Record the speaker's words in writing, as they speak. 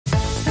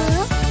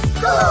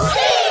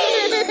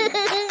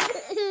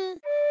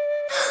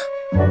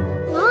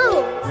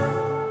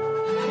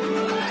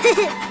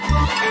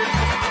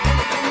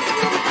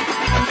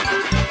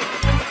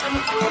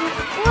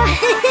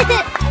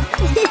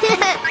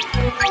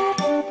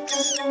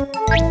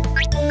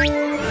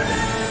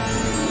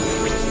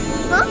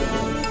Huh?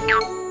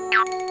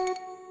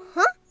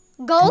 Huh?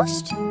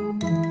 Ghost?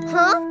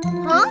 Huh?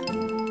 Huh?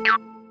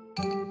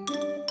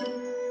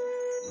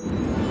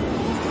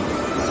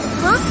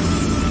 Huh?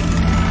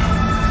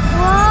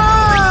 Whoa!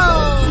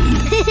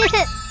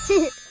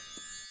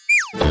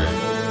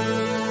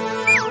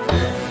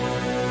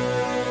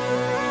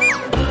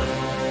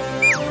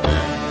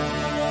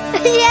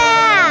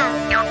 Yeah!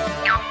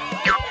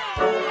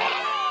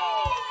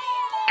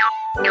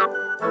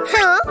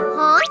 Huh?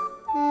 Huh?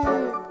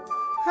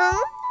 Huh?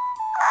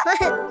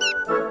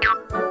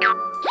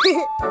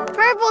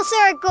 Purple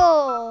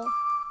circle.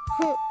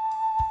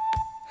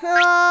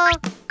 Huh?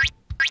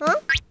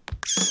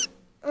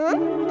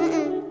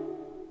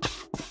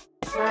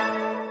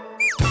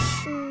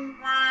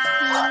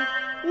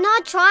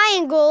 Not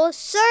triangle,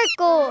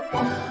 circle.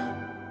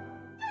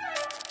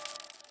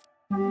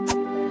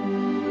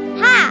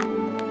 Ha!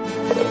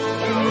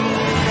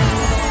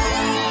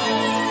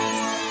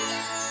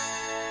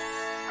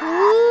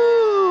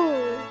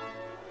 Ooh.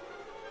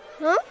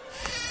 Huh?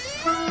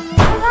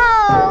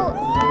 Whoa!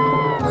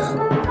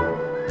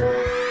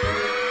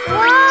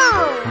 Wow!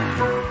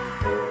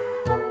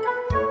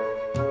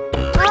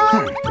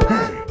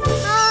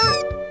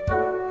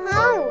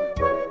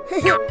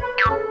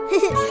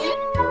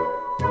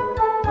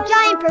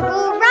 Giant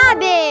purple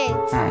rabbit.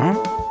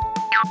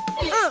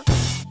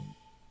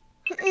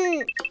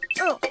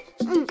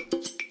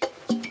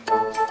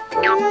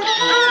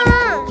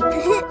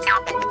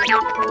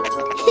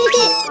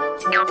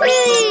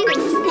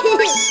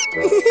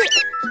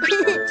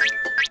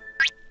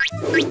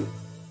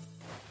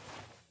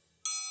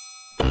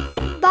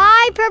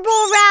 Bye,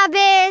 purple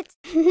rabbit.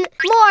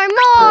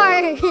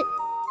 More.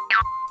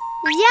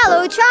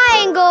 Yellow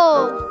triangle.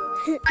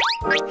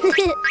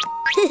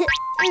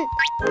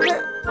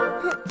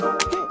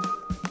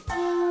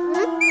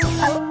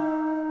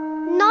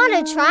 Not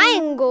a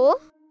triangle.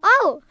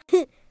 Oh.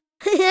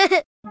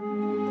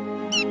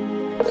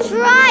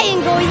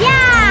 Triangle,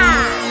 yeah!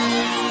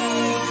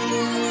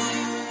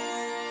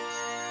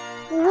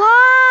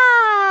 Wow!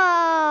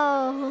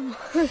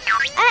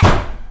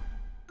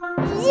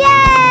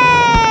 Yay!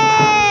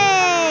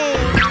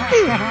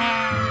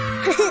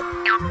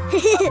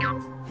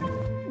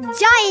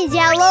 Giant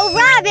yellow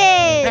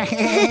rabbit!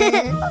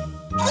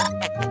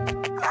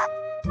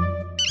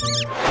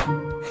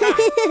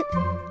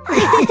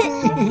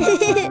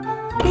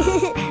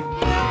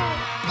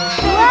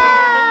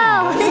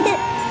 Wow!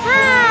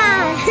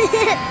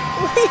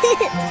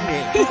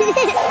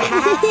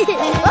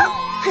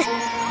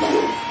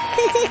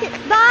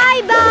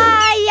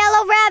 Bye-bye,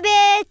 yellow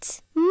rabbit!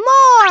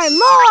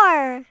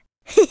 More!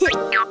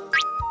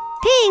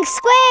 Pink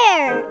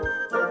square!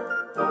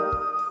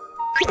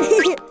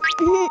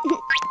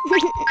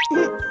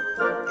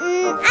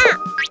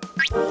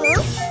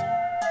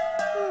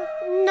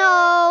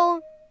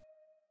 No!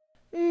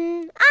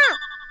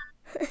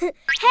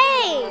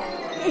 Hey!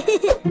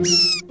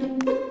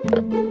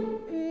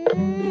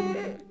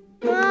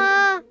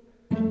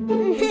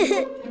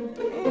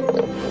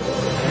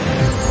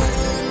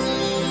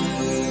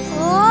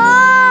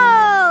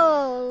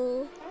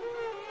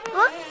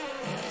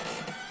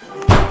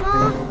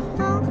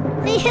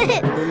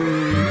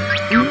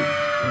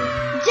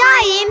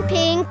 Giant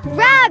pink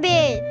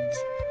rabbit!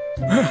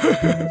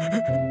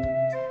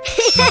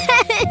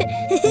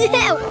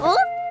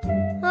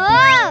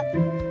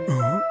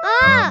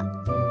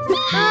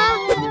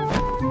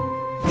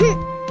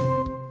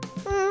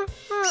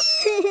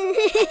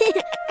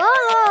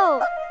 Oh!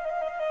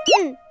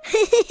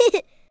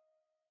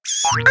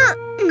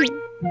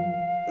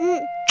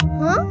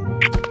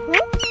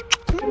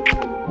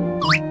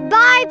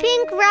 Bye,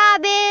 pink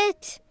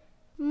rabbit!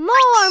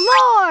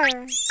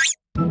 More!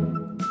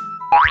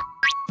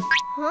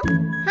 Huh?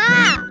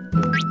 Ha!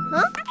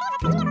 Huh?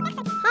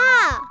 Ha!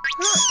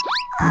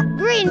 Huh?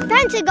 Green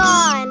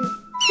pentagon!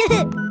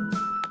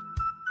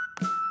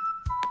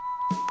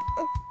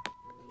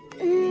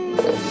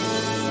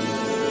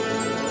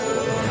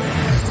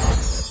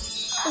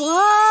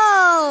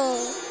 Whoa!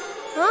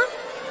 Huh?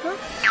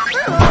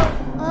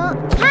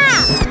 Ha!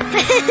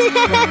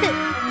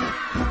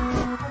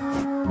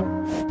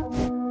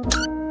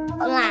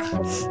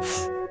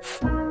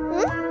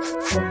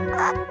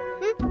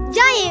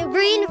 Giant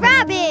green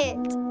rabbit!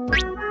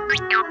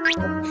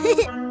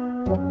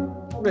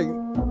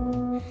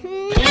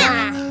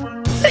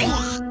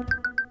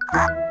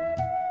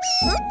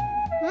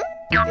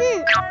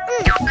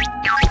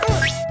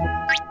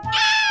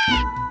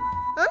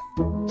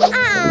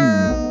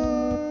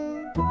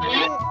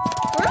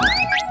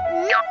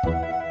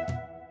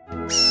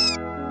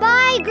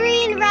 Bye,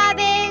 green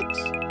rabbit!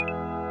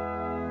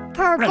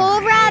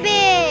 Purple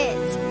rabbit!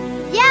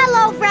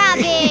 Yellow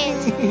rabbit!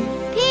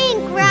 Pink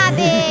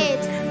rabbit!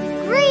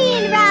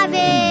 Green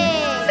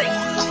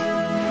rabbit!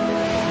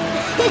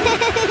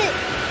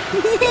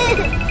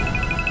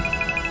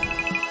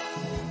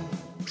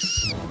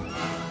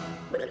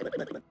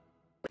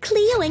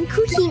 Cleo and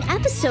Cuquin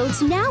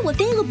episodes now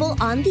available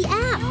on the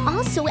app.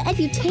 Also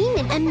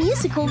edutainment and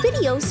musical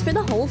videos for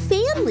the whole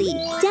family.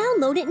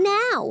 Download it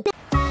now.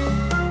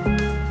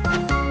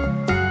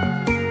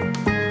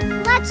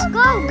 Let's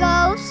go,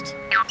 Ghost.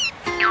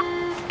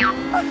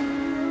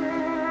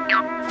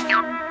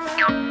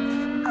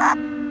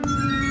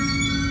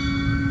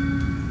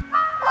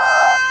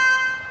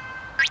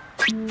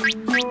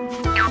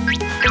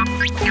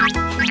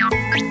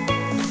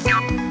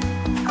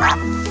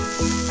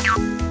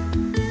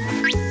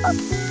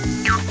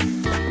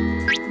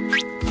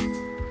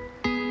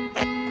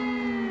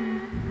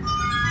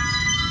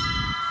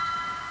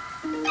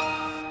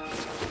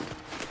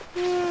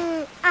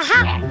 Aha!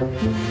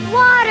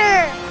 Water!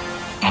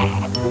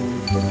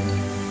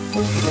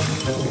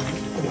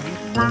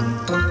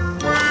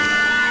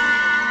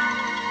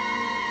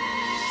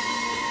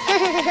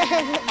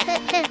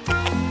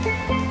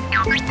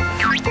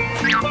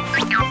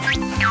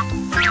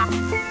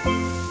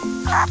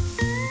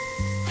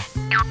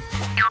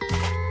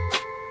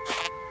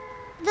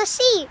 The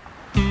sea.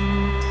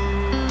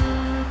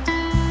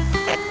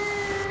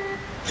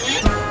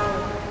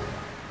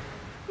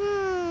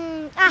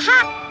 Aha!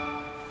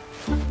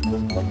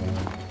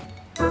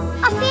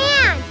 A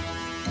fan!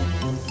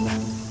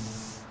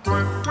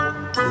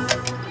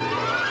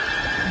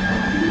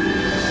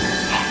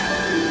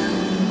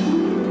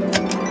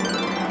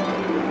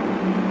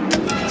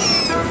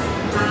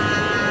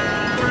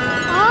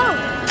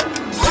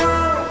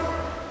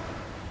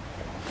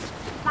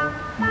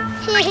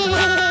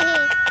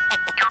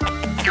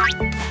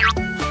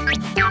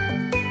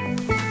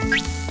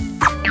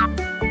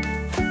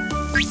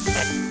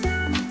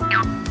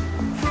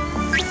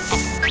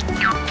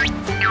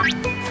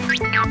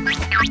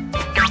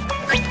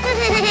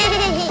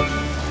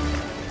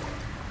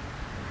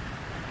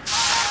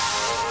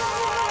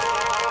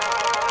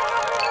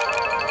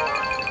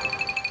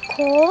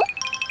 Cool.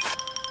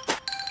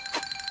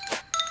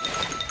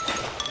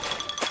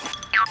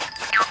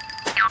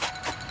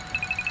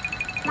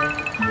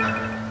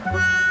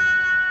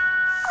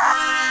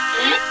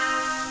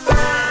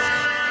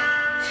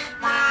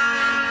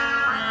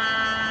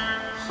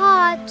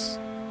 Hot.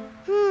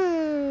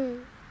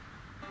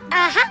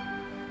 Aha.